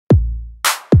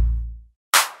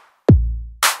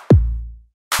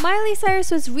Miley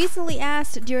Cyrus was recently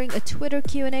asked during a Twitter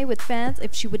Q&A with fans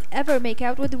if she would ever make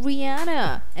out with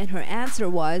Rihanna, and her answer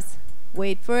was,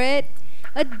 wait for it,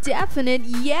 a definite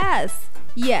yes!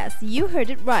 Yes, you heard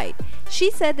it right.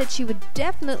 She said that she would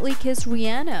definitely kiss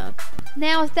Rihanna.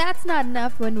 Now, if that's not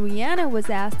enough, when Rihanna was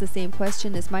asked the same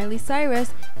question as Miley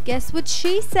Cyrus, guess what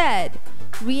she said?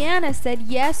 Rihanna said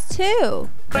yes too.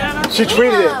 She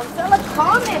tweeted it. Fill a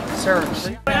comment.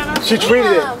 Seriously. She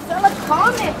tweeted it. Fill a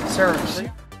comment.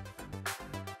 Seriously.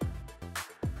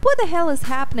 What the hell is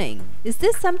happening? Is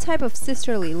this some type of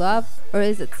sisterly love, or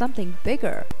is it something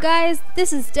bigger? Guys,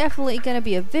 this is definitely gonna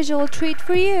be a visual treat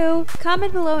for you.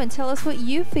 Comment below and tell us what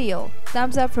you feel.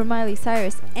 Thumbs up for Miley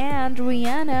Cyrus and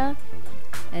Rihanna.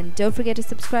 And don't forget to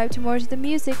subscribe to More to the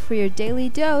Music for your daily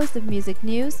dose of music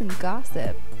news and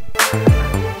gossip.